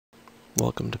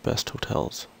Welcome to Best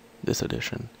Hotels, this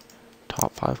edition.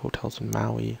 Top 5 hotels in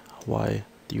Maui, Hawaii,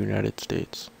 the United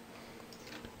States.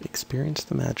 Experience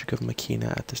the magic of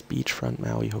Makena at this beachfront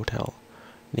Maui hotel.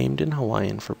 Named in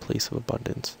Hawaiian for place of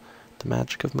abundance, the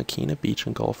magic of Makena Beach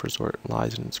and Golf Resort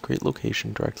lies in its great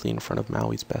location directly in front of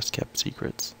Maui's best-kept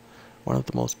secrets, one of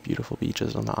the most beautiful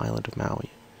beaches on the island of Maui.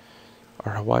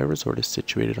 Our Hawaii resort is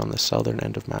situated on the southern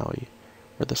end of Maui,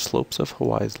 where the slopes of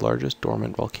Hawaii's largest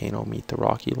dormant volcano meet the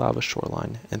rocky lava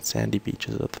shoreline and sandy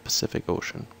beaches of the Pacific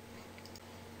Ocean.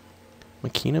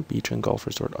 Makena Beach and Golf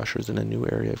Resort ushers in a new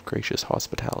area of gracious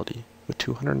hospitality, with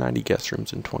 290 guest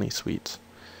rooms and 20 suites.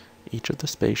 Each of the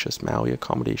spacious Maui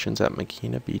accommodations at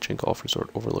Makena Beach and Golf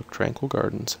Resort overlook tranquil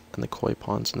gardens and the koi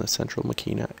ponds in the central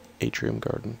Makena Atrium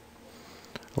Garden.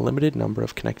 A limited number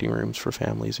of connecting rooms for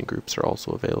families and groups are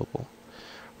also available.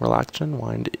 Relax and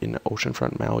unwind in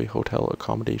oceanfront Maui hotel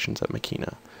accommodations at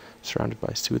Makena, surrounded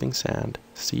by soothing sand,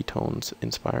 sea tones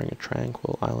inspiring a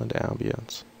tranquil island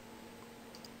ambience.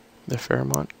 The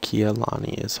Fairmont Kea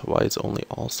Lani is Hawaii's only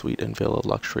all-suite and villa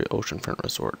luxury oceanfront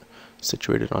resort,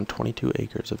 situated on 22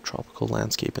 acres of tropical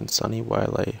landscape in sunny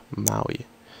Wailuku, Maui.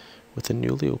 With a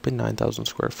newly opened 9,000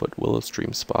 square foot Willow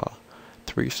Stream Spa,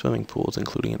 3 swimming pools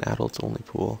including an adults-only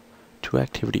pool, 2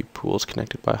 activity pools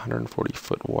connected by a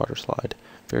 140-foot water slide,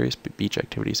 various beach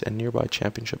activities, and nearby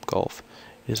championship golf,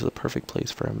 it is the perfect place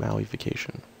for a Maui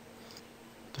vacation.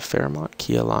 The Fairmont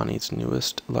Kea Lani's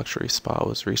newest luxury spa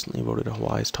was recently voted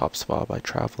Hawaii's top spa by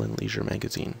Travel and Leisure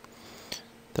magazine.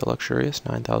 The luxurious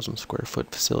 9,000 square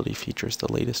foot facility features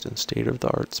the latest in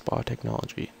state-of-the-art spa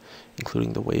technology,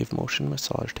 including the wave motion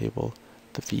massage table,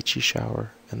 the Vici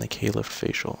shower, and the K-Lift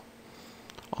facial.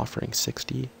 Offering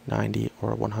 60, 90,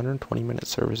 or 120-minute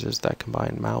services that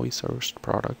combine Maui-sourced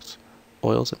products,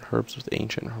 oils and herbs with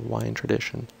ancient Hawaiian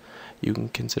tradition, you can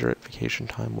consider it vacation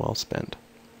time well spent.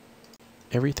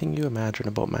 Everything you imagine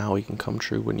about Maui can come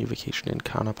true when you vacation in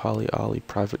Kaanapali Alii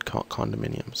private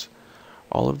condominiums.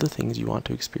 All of the things you want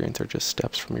to experience are just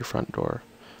steps from your front door.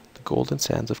 The golden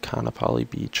sands of Kaanapali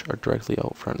Beach are directly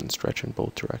out front and stretch in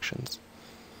both directions.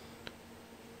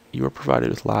 You are provided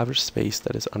with lavish space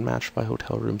that is unmatched by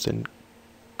hotel rooms in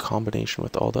combination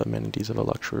with all the amenities of a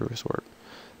luxury resort.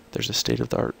 There's a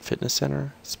state-of-the-art fitness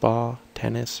center, spa,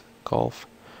 tennis, golf,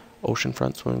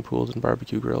 oceanfront swimming pools and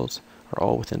barbecue grills are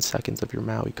all within seconds of your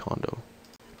Maui condo.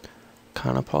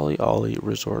 Kaanapali Alii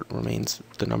Resort remains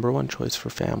the #1 choice for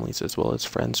families as well as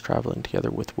friends traveling together,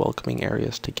 with welcoming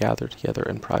areas to gather together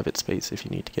and private space if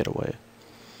you need to get away.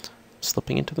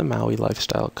 Slipping into the Maui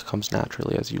lifestyle comes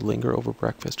naturally as you linger over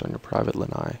breakfast on your private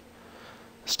lanai.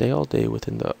 Stay all day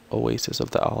within the oasis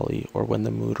of the Alii, or when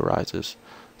the mood arises,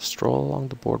 stroll along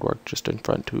the boardwalk just in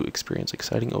front to experience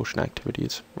exciting ocean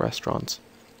activities, restaurants,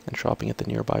 and shopping at the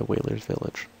nearby Whalers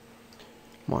Village.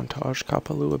 Montage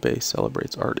Kapalua Bay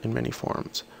celebrates art in many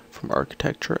forms, from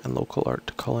architecture and local art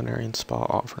to culinary and spa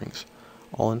offerings,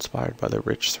 all inspired by the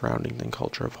rich surroundings and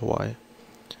culture of Hawaii.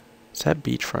 Set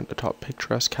beachfront atop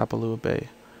picturesque Kapalua Bay,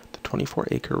 the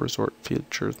 24-acre resort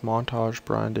features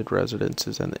Montage-branded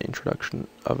residences and the introduction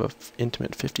of an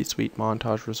intimate 50-suite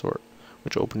Montage resort,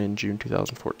 which opened in June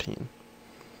 2014.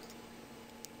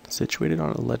 Situated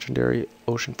on a legendary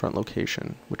oceanfront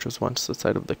location, which was once the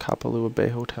site of the Kapalua Bay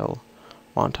Hotel,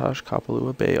 Montage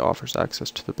Kapalua Bay offers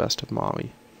access to the best of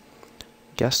Maui.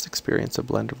 Guests experience a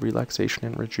blend of relaxation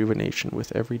and rejuvenation,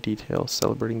 with every detail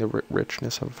celebrating the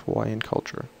richness of Hawaiian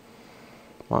culture.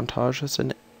 Montage has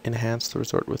enhanced the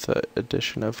resort with the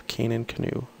addition of Kaanapali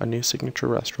Canoe, a new signature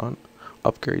restaurant,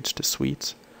 upgrades to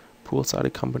suites, poolside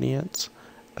accompaniments,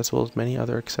 as well as many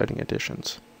other exciting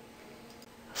additions.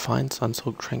 Find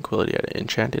sun-soaked tranquility at an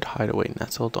enchanted hideaway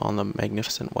nestled on the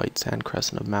magnificent white sand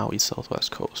crescent of Maui's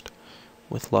southwest coast,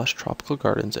 with lush tropical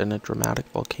gardens and a dramatic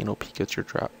volcano peak as your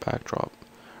backdrop.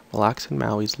 Relax in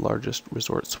Maui's largest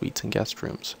resort suites and guest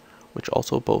rooms, which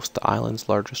also boast the island's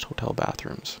largest hotel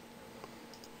bathrooms.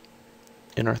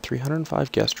 In our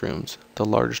 305 guest rooms, the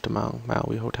largest among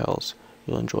Maui hotels,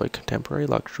 you'll enjoy contemporary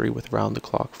luxury with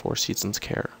round-the-clock Four Seasons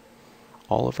care.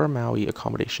 All of our Maui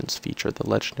accommodations feature the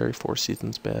legendary Four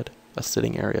Seasons bed, a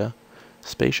sitting area,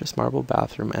 spacious marble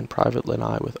bathroom, and private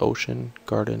lanai with ocean,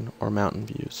 garden, or mountain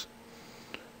views.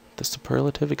 The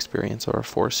superlative experience of our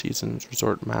Four Seasons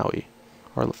Resort Maui,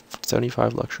 our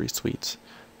 75 luxury suites,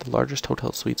 the largest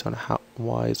hotel suites on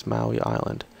Hawaii's Maui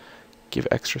Island, give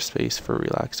extra space for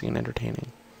relaxing and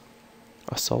entertaining.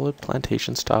 A solid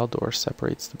plantation-style door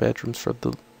separates the bedrooms from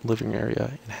the living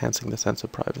area, enhancing the sense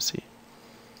of privacy.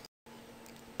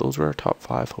 Those were our top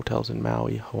 5 hotels in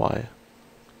Maui, Hawaii.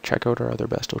 Check out our other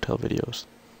best hotel videos.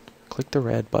 Click the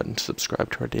red button to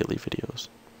subscribe to our daily videos.